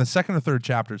 maybe in the second or third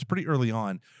chapter, it's pretty early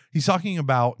on, he's talking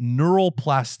about neural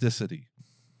plasticity.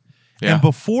 Yeah. And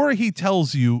before he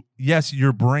tells you, yes,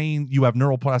 your brain, you have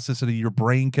neural plasticity, your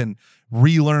brain can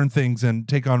relearn things and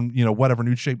take on, whatever,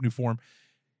 new shape, new form,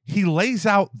 he lays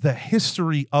out the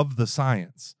history of the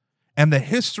science and the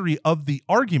history of the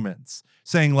arguments,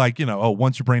 saying like,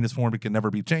 once your brain is formed, it can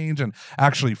never be changed. And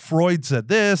actually Freud said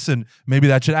this, and maybe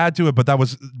that should add to it, but that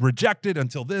was rejected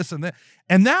until this and that.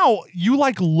 And now you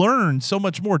learn so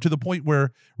much more, to the point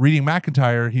where reading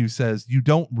MacIntyre, he says, you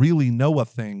don't really know a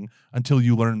thing until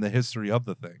you learn the history of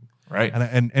the thing. Right.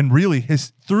 And really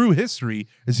through history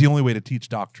is the only way to teach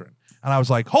doctrine. And I was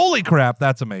like, holy crap,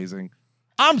 that's amazing.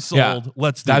 I'm sold. Yeah.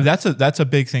 Let's do it. That's a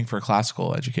big thing for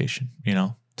classical education,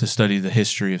 to study the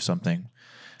history of something.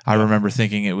 I remember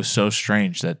thinking it was so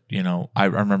strange that, I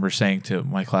remember saying to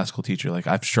my classical teacher, like,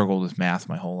 I've struggled with math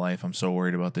my whole life. I'm so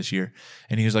worried about this year.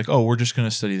 And he was like, oh, we're just going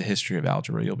to study the history of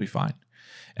algebra. You'll be fine.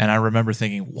 And I remember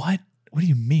thinking, what do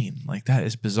you mean? Like, that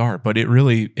is bizarre. But it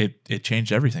really, it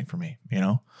changed everything for me,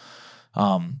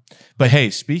 But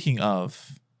hey, speaking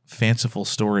of fanciful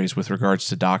stories with regards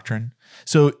to doctrine.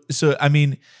 So I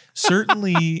mean,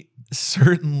 certainly,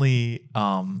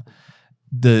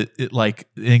 the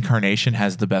incarnation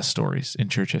has the best stories in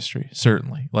church history.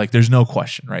 Certainly, like, there's no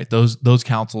question, right? Those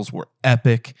councils were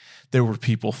epic. There were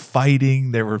people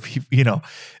fighting. There were people,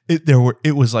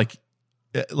 it was like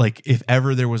if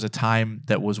ever there was a time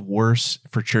that was worse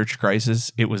for church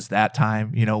crisis, it was that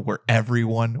time, where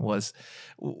everyone was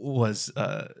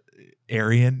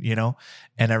Arian,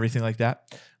 and everything like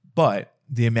that. But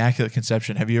the Immaculate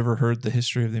Conception, have you ever heard the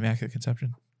history of the Immaculate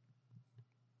Conception?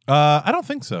 I don't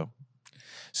think so.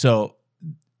 So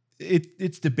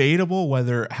it's debatable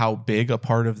how big a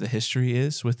part of the history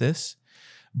is with this,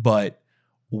 but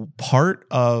part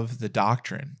of the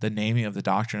doctrine, the naming of the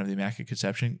doctrine of the Immaculate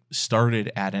Conception,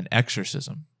 started at an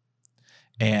exorcism.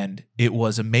 And it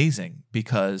was amazing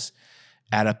because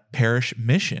at a parish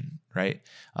mission, right?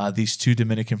 These two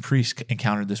Dominican priests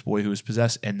encountered this boy who was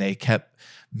possessed, and they kept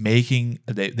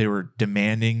they were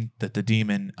demanding that the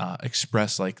demon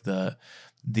express like the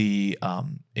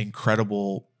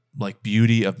incredible like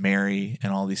beauty of Mary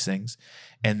and all these things.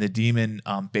 And the demon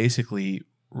basically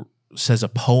says a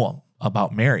poem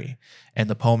about Mary, and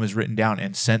the poem is written down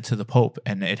and sent to the Pope,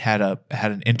 and it had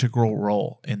an integral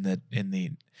role in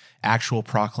the actual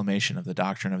proclamation of the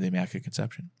doctrine of the Immaculate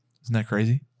Conception. Isn't that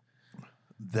crazy?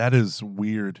 That is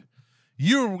weird.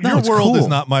 Your it's world is cool.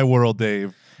 not my world,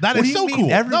 Dave. That What is do so you mean?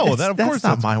 cool. No, That's of course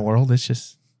not my world. It's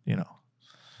just, you know.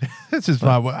 It's just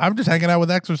I'm just hanging out with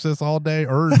exorcists all day,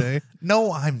 day.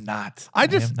 No, I'm not. I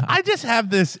am not. just have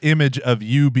this image of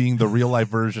you being the real life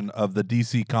version of the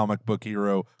DC comic book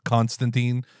hero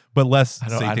Constantine, but less I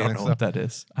satanic don't know stuff. what that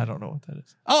is. I don't know what that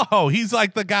is. Oh, he's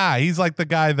like the guy. He's like the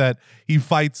guy that he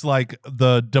fights like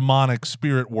the demonic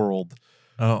spirit world.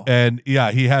 Oh, And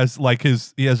yeah, he has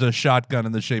a shotgun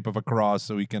in the shape of a cross,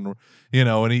 so he can,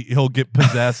 and he'll get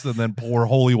possessed and then pour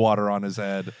holy water on his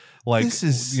head, like This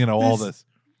is- all this- this.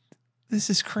 this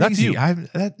is crazy.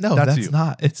 That's you. That's you.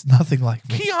 not. It's nothing like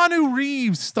me. Keanu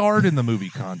Reeves starred in the movie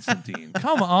Constantine.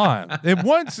 Come on, if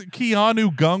once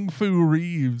Keanu Gung Fu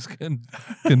Reeves can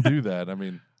do that, I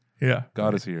mean, Yeah.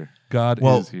 God is here. God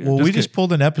Well, is here. we kidding. just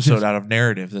pulled an episode out of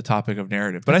narrative, the topic of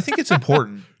narrative, but I think it's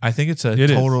important. I think it's It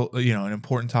is. an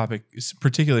important topic,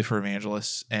 particularly for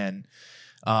evangelists. And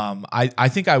I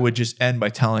think I would just end by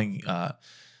telling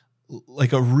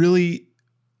like a really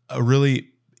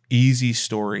easy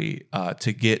story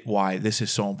to get why this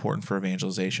is so important for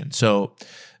evangelization. So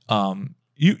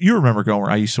you remember going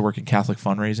where I used to work in Catholic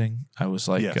fundraising. I was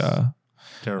like Yes.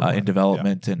 Terrible. in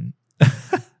development and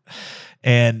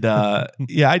and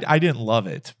I didn't love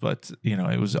it, but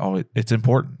it was always, it's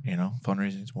important,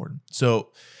 fundraising is important. So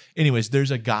anyways,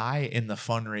 there's a guy in the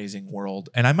fundraising world,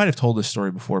 and I might have told this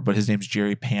story before, but his name's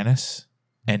Jerry Panis,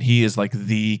 and he is like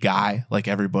the guy, like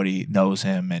everybody knows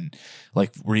him and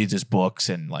like reads his books,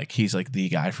 and like he's like the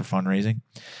guy for fundraising.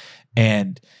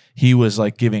 And he was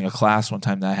like giving a class one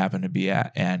time that I happened to be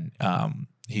at, and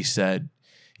he said,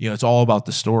 it's all about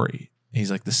the story. He's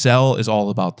like, the cell is all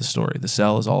about the story. The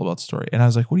cell is all about the story. And I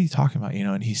was like, what are you talking about?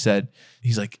 And he said,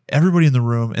 he's like, everybody in the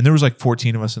room, and there was like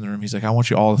 14 of us in the room. He's like, I want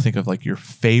you all to think of like your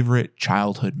favorite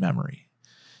childhood memory.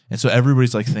 And so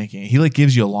everybody's like thinking, he like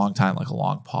gives you a long time, like a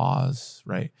long pause,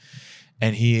 right?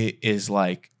 And he is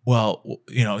like, well,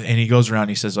 and he goes around,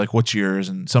 he says like, what's yours?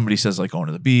 And somebody says like going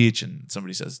to the beach, and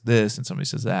somebody says this, and somebody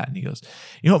says that. And he goes,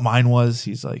 you know what mine was?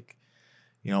 He's like,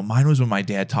 mine was when my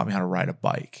dad taught me how to ride a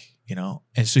bike.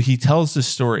 And so he tells this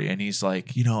story, and he's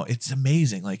like, it's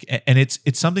amazing. Like, and it's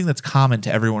something that's common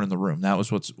to everyone in the room. That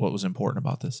was what was important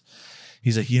about this.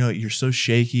 He's like, you're so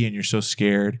shaky and you're so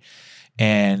scared,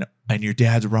 and your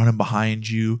dad's running behind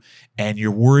you, and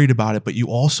you're worried about it, but you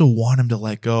also want him to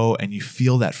let go, and you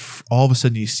feel that all of a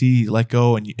sudden you see let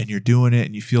go, and you're doing it,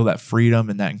 and you feel that freedom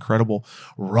and that incredible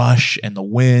rush and the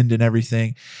wind and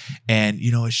everything. And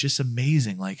it's just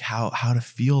amazing, like how to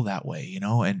feel that way,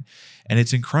 and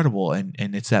it's incredible, and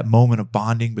it's that moment of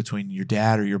bonding between your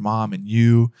dad or your mom and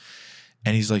you.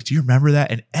 And he's like, do you remember that?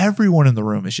 And everyone in the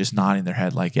room is just nodding their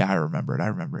head like, yeah, I remember it.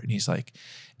 And he's like,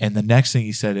 and the next thing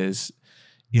he said is,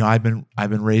 I've been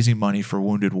raising money for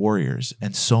wounded warriors,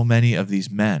 and so many of these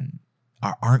men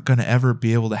aren't going to ever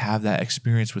be able to have that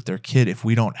experience with their kid if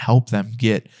we don't help them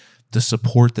get the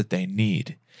support that they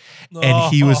need.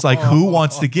 And he was like, who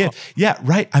wants to give? Yeah,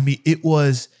 right. I mean, it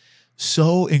was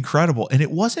so incredible, and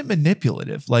it wasn't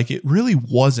manipulative. Like, it really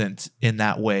wasn't in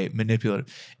that way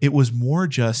manipulative. It was more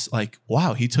just like,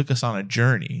 wow, he took us on a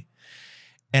journey.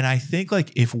 And I think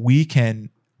like if we can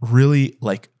really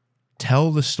like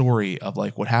tell the story of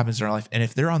like what happens in our life, and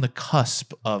if they're on the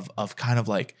cusp of kind of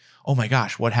like, oh my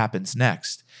gosh, what happens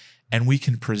next? And we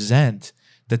can present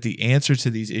that the answer to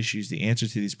these issues, the answer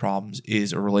to these problems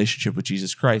is a relationship with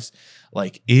Jesus Christ.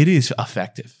 Like, it is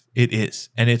effective. It is.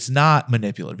 And it's not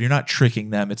manipulative. You're not tricking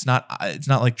them. It's not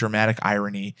like dramatic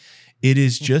irony. It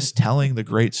is just telling the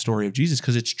great story of Jesus,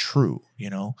 because it's true.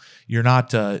 You're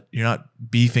not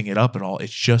beefing it up at all.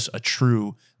 It's just a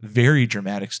true, very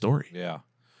dramatic story. Yeah.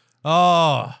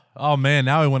 Oh man,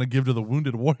 now I want to give to the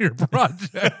Wounded Warrior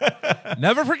Project.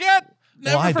 Never forget.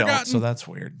 Never I forgotten. don't, so that's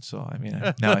weird. So I mean,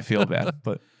 now I feel bad,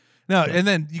 but no. And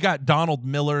then you got Donald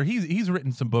Miller. He's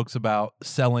written some books about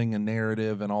selling and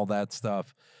narrative and all that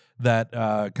stuff. That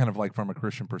kind of like from a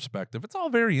Christian perspective, it's all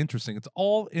very interesting. It's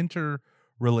all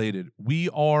interrelated.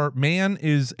 Man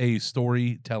is a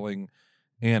storytelling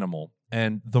animal,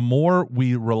 and the more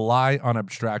we rely on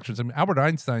abstractions. I mean, Albert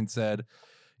Einstein said,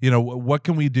 what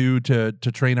can we do to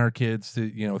train our kids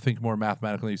to, think more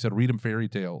mathematically? You said, read them fairy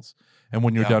tales. And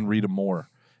when you're done, read them more.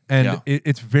 And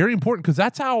it's very important because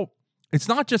that's how, it's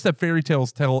not just that fairy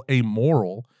tales tell a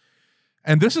moral.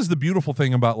 And this is the beautiful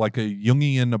thing about like a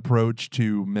Jungian approach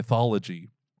to mythology.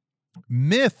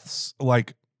 Myths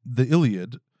like the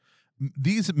Iliad,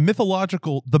 the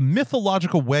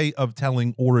mythological way of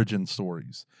telling origin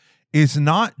stories is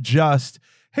not just,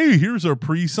 hey, here's our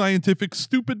pre-scientific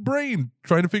stupid brain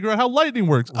trying to figure out how lightning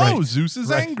works. Right. Oh, Zeus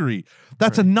is angry.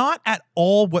 That's not at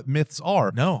all what myths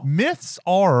are. No. Myths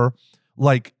are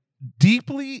like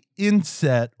deeply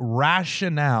inset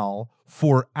rationale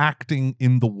for acting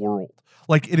in the world.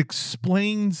 Like it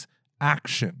explains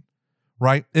action,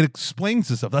 right? It explains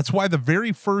this stuff. That's why the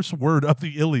very first word of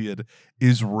the Iliad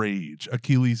is rage.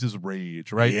 Achilles is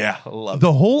rage, right? Yeah, I love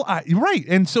the whole right.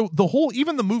 And so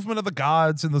even the movement of the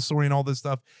gods and the story and all this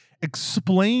stuff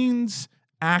explains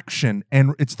action,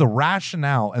 and it's the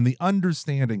rationale and the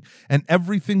understanding and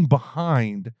everything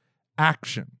behind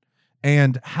action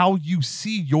and how you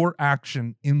see your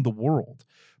action in the world.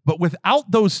 But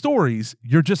without those stories,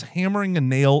 you're just hammering a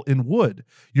nail in wood.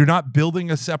 You're not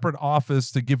building a separate office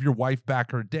to give your wife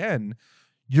back her den.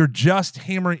 You're just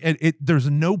hammering it. There's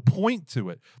no point to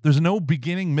it. There's no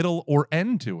beginning, middle, or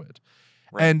end to it.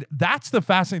 Right. And that's the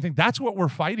fascinating thing. That's what we're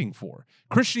fighting for.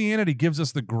 Christianity gives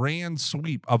us the grand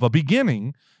sweep of a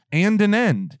beginning and an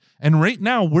end. And right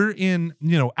now we're in,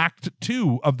 Act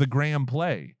 2 of the grand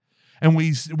play. And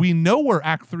we know where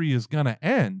Act 3 is going to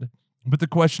end. But the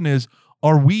question is,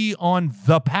 are we on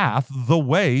the path, the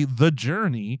way, the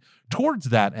journey towards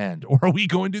that end? Or are we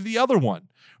going to the other one,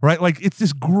 right? Like it's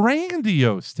this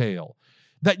grandiose tale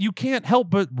that you can't help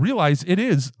but realize it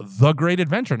is the great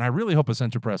adventure. And I really hope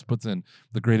Ascension Press puts in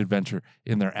the great adventure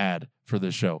in their ad for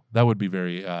this show. That would be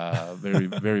very, very,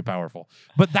 very powerful.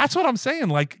 But that's what I'm saying.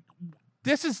 Like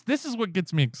this is what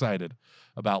gets me excited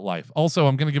about life. Also,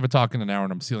 I'm going to give a talk in an hour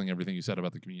and I'm stealing everything you said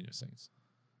about the communion saints.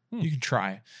 You can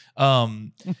try.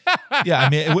 Yeah, I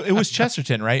mean, it was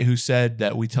Chesterton, right, who said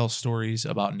that we tell stories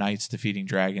about knights defeating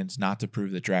dragons, not to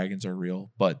prove that dragons are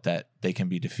real, but that they can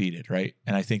be defeated, right?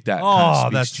 And I think that kind of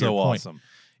speaks that's to your so point. Awesome.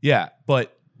 Yeah,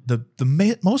 but the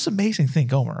most amazing thing,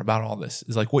 Gomer, about all this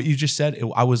is like what you just said.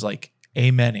 I was like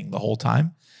amening the whole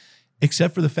time,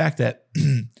 except for the fact that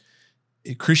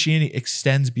Christianity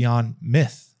extends beyond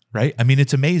myth, right? I mean,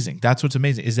 it's amazing. That's what's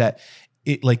amazing is that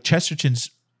it like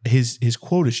Chesterton's his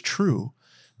quote is true,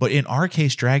 but in our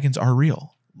case, dragons are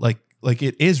real. Like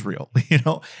it is real,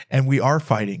 and we are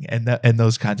fighting and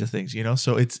those kinds of things,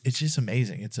 So it's just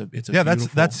amazing. It's a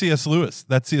that's C.S. Lewis.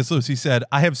 That's C.S. Lewis. He said,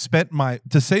 "I have spent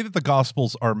to say that the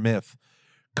Gospels are myth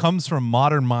comes from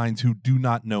modern minds who do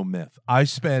not know myth. I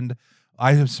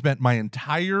have spent my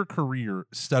entire career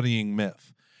studying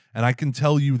myth, and I can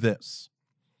tell you this: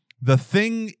 the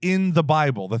things in the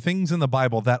Bible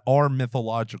that are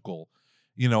mythological."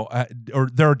 Or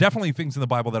there are definitely things in the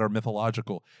Bible that are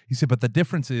mythological. He said, but the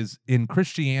difference is in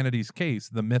Christianity's case,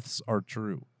 the myths are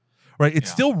true, right?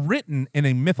 It's still written in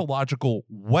a mythological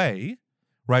way,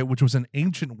 right? Which was an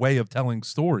ancient way of telling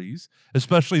stories,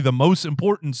 especially the most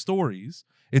important stories.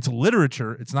 It's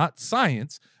literature. It's not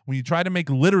science. When you try to make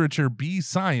literature be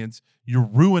science, you're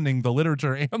ruining the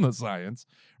literature and the science,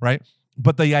 right?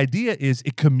 But the idea is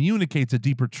it communicates a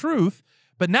deeper truth.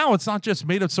 But now it's not just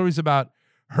made up stories about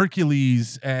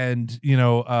Hercules and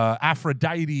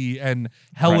Aphrodite and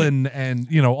Helen and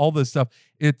all this stuff.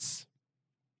 It's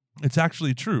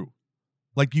actually true.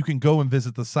 Like you can go and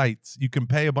visit the sites. You can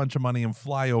pay a bunch of money and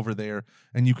fly over there,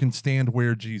 and you can stand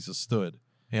where Jesus stood.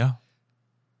 Yeah,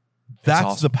 that's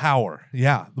awesome. The power.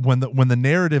 Yeah, when the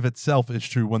narrative itself is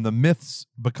true, when the myths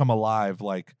become alive.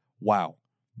 Like wow,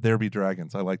 there be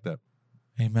dragons. I like that.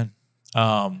 Amen.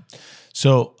 We're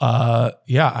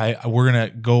gonna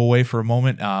go away for a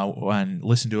moment and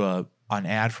listen to an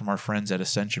ad from our friends at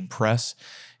Ascension Press,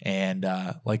 and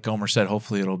like Gomer said,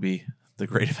 hopefully it'll be the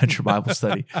Great Adventure Bible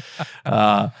Study.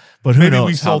 But who Maybe knows?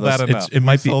 We sold that enough. It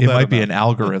might be an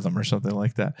algorithm or something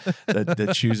like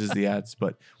that chooses the ads.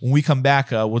 But when we come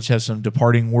back, we'll just have some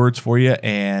departing words for you,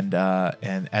 and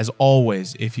as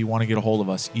always, if you want to get a hold of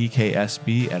us,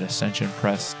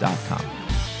 EKSB@ascensionpress.com.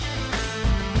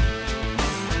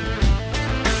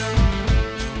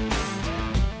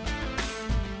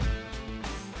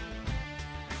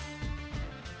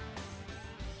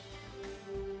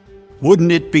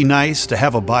 Wouldn't it be nice to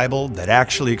have a Bible that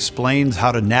actually explains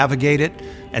how to navigate it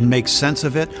and make sense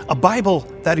of it? A Bible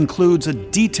that includes a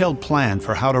detailed plan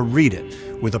for how to read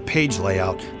it with a page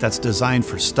layout that's designed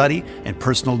for study and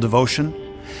personal devotion?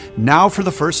 Now, for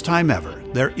the first time ever,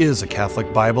 there is a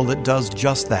Catholic Bible that does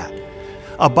just that.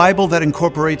 a Bible that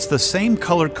incorporates the same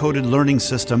color-coded learning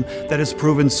system that has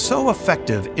proven so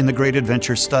effective in the Great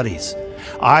Adventure studies.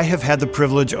 I have had the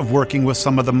privilege of working with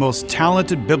some of the most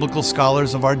talented biblical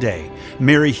scholars of our day,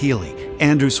 Mary Healy,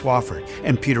 Andrew Swafford,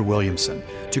 and Peter Williamson,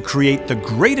 to create the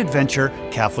Great Adventure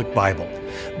Catholic Bible.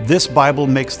 This Bible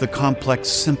makes the complex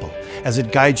simple as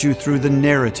it guides you through the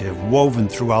narrative woven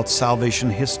throughout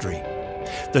salvation history.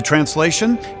 The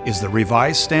translation is the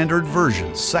Revised Standard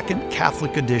Version, Second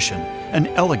Catholic Edition, an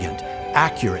elegant,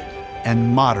 accurate,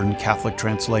 and modern Catholic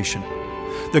translation.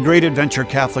 The Great Adventure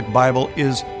Catholic Bible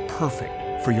is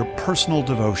perfect for your personal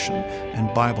devotion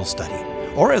and Bible study,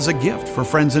 or as a gift for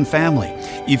friends and family.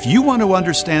 If you want to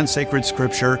understand sacred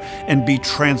scripture and be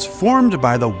transformed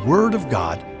by the Word of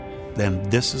God, then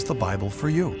this is the Bible for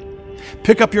you.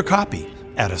 Pick up your copy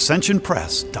at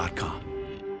ascensionpress.com.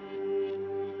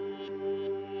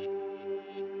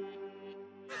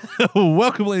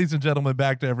 Welcome, ladies and gentlemen,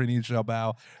 back to Every Knee Shall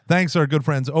Bow. Thanks to our good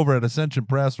friends over at Ascension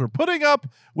Press for putting up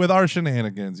with our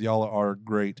shenanigans. Y'all are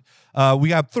great. We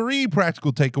got 3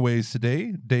 practical takeaways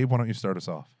today. Dave, why don't you start us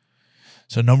off?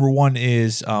 So number 1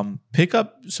 is pick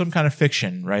up some kind of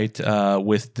fiction, right,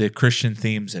 with the Christian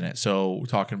themes in it. So we're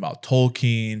talking about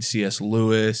Tolkien, C.S.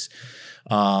 Lewis,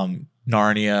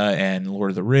 Narnia, and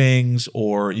Lord of the Rings,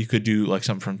 or you could do like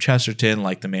something from Chesterton,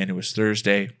 like The Man Who Was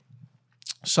Thursday.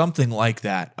 Something like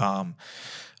that,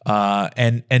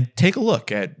 and take a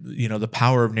look at the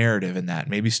power of narrative in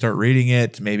that. Maybe start reading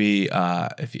it. Maybe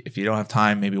if you don't have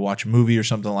time, maybe watch a movie or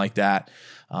something like that.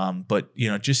 But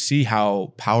just see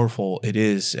how powerful it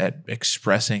is at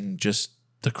expressing just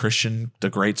the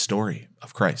great story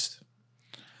of Christ.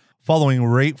 Following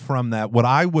right from that, what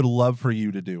I would love for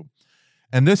you to do,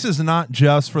 and this is not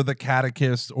just for the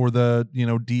catechist or the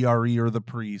DRE or the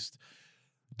priest.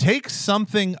 Take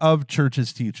something of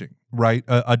church's teaching, right?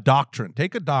 A doctrine.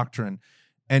 Take a doctrine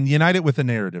and unite it with a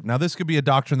narrative. Now, this could be a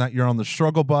doctrine that you're on the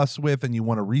struggle bus with and you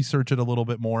want to research it a little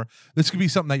bit more. This could be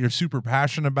something that you're super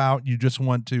passionate about. You just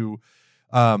want to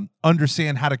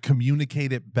understand how to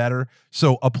communicate it better.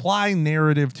 So apply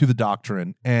narrative to the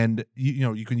doctrine, and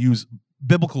you can use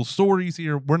biblical stories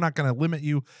here. We're not going to limit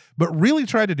you, but really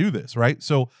try to do this, right?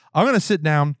 So I'm going to sit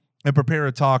down and prepare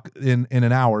a talk in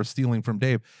an hour, stealing from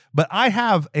Dave. But I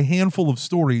have a handful of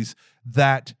stories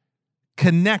that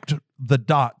connect the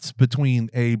dots between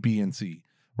A, B, and C,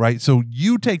 right? So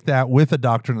you take that with a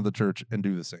doctrine of the church and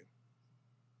do the same.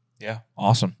 Yeah,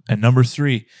 awesome. And number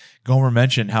 3, Gomer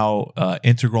mentioned how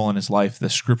integral in his life the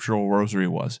scriptural rosary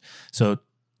was. So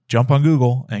jump on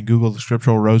Google and Google the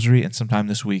scriptural rosary, and sometime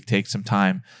this week, take some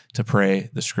time to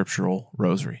pray the scriptural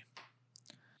rosary.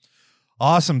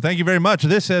 Awesome. Thank you very much.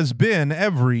 This has been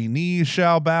Every Knee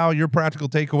Shall Bow, your practical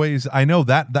takeaways. I know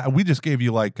that we just gave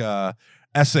you like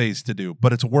essays to do,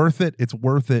 but it's worth it. It's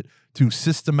worth it to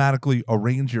systematically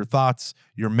arrange your thoughts,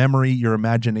 your memory, your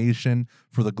imagination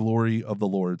for the glory of the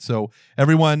Lord. So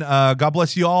everyone, God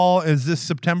bless you all as this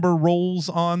September rolls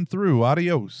on through.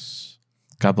 Adios.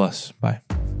 God bless. Bye.